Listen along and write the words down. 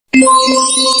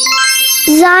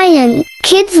Zion,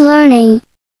 kids learning.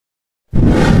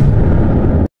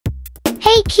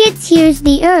 Hey kids, here's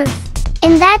the Earth.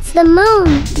 And that's the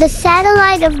moon, the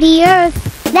satellite of the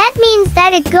Earth. That means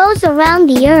that it goes around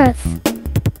the Earth.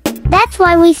 That's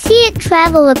why we see it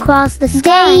travel across the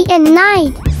sky day and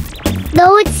night.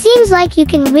 Though it seems like you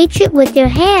can reach it with your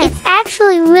hand, it's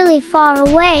actually really far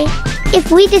away.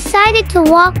 If we decided to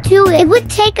walk to it, it would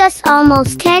take us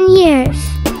almost 10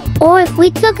 years. Or if we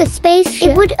took a spaceship,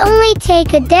 it would only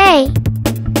take a day.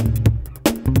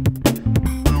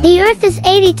 The Earth is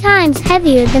 80 times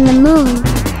heavier than the moon.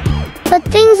 But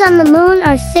things on the moon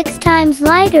are 6 times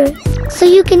lighter, so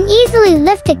you can easily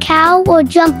lift a cow or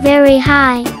jump very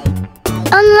high.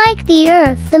 Unlike the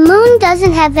Earth, the moon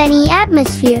doesn't have any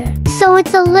atmosphere, so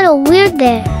it's a little weird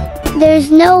there. There's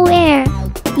no air.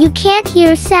 You can't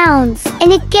hear sounds,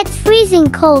 and it gets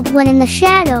freezing cold when in the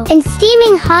shadow, and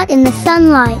steaming hot in the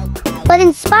sunlight. But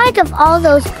in spite of all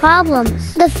those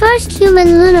problems, the first human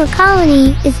lunar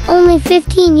colony is only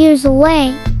 15 years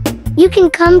away. You can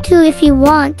come too if you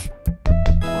want.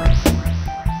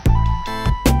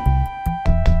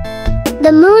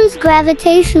 The moon's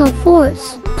gravitational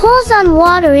force pulls on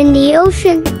water in the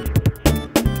ocean.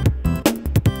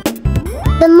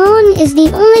 The moon is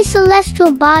the only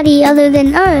celestial body other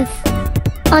than Earth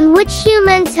on which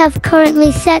humans have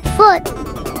currently set foot.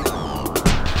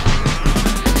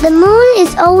 The moon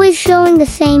is always showing the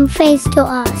same face to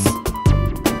us.